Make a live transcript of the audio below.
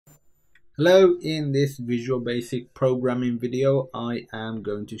Hello, in this Visual Basic programming video, I am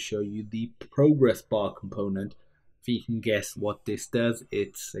going to show you the progress bar component. If you can guess what this does,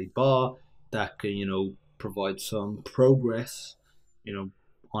 it's a bar that can, provide some progress,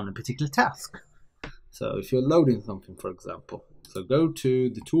 on a particular task. So if you're loading something, for example, so go to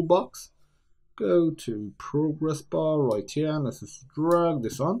the toolbox, go to progress bar right here, and let's just drag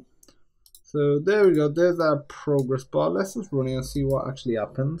this on. So there we go, there's our progress bar. Let's just run it and see what actually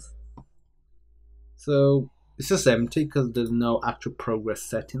happens. So it's just empty because there's no actual progress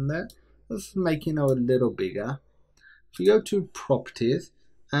set in there. Let's make it a little bigger. If we go to properties,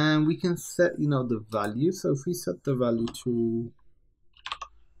 and we can set the value. So if we set the value to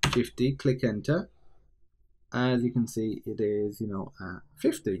 50, click enter. As you can see, it is at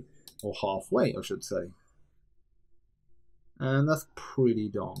 50, or halfway I should say. And that's pretty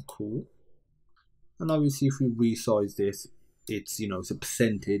darn cool. And obviously if we resize this, it's it's a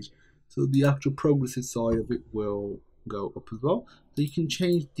percentage. So the actual progressive side of it will go up as well. So you can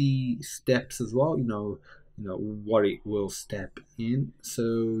change the steps as well, what it will step in. So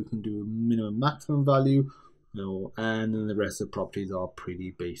you can do minimum maximum value, and then the rest of the properties are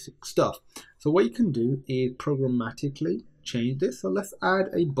pretty basic stuff. So what you can do is programmatically change this. So let's add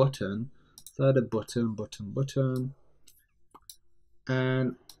a button. So add a button.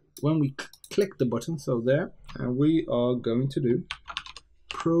 And when we click the button, so there, and we are going to do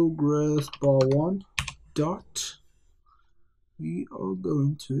progress bar 1 dot, we are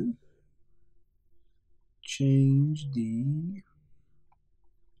going to change the,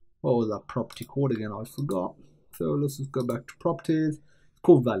 what was that property called again? I forgot. So let's just go back to properties. It's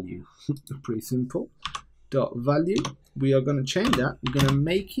called value. Pretty simple. Dot value. We are going to change that. We're going to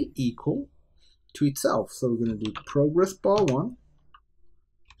make it equal to itself. So we're going to do progress bar 1.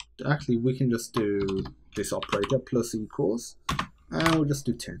 Actually, we can just do this operator plus equals. And we'll just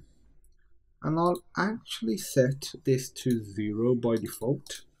do 10. And I'll actually set this to 0 by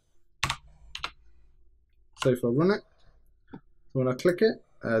default. So if I run it, so when I click it,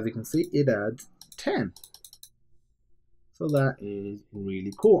 as you can see, it adds 10. So that is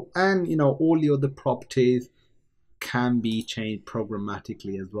really cool. And all the other properties can be changed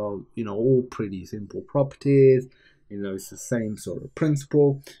programmatically as well. All pretty simple properties. It's the same sort of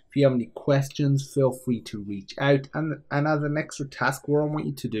principle. If you have any questions, feel free to reach out. And as an extra task, what I want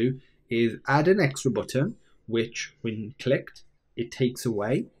you to do is add an extra button, which when clicked, it takes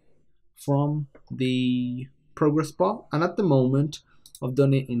away from the progress bar. And at the moment, I've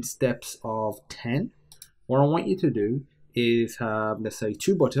done it in steps of 10. What I want you to do is have, let's say,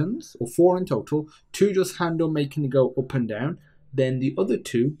 2 buttons, or 4 in total. 2 just handle making it go up and down. Then the other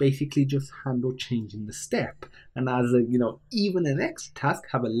 2 basically just handle changing the step. And as a, even an extra task,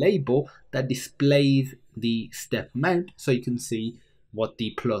 have a label that displays the step amount so you can see what the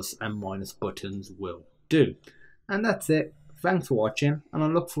plus and minus buttons will do. And that's it. Thanks for watching, and I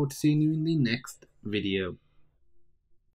look forward to seeing you in the next video.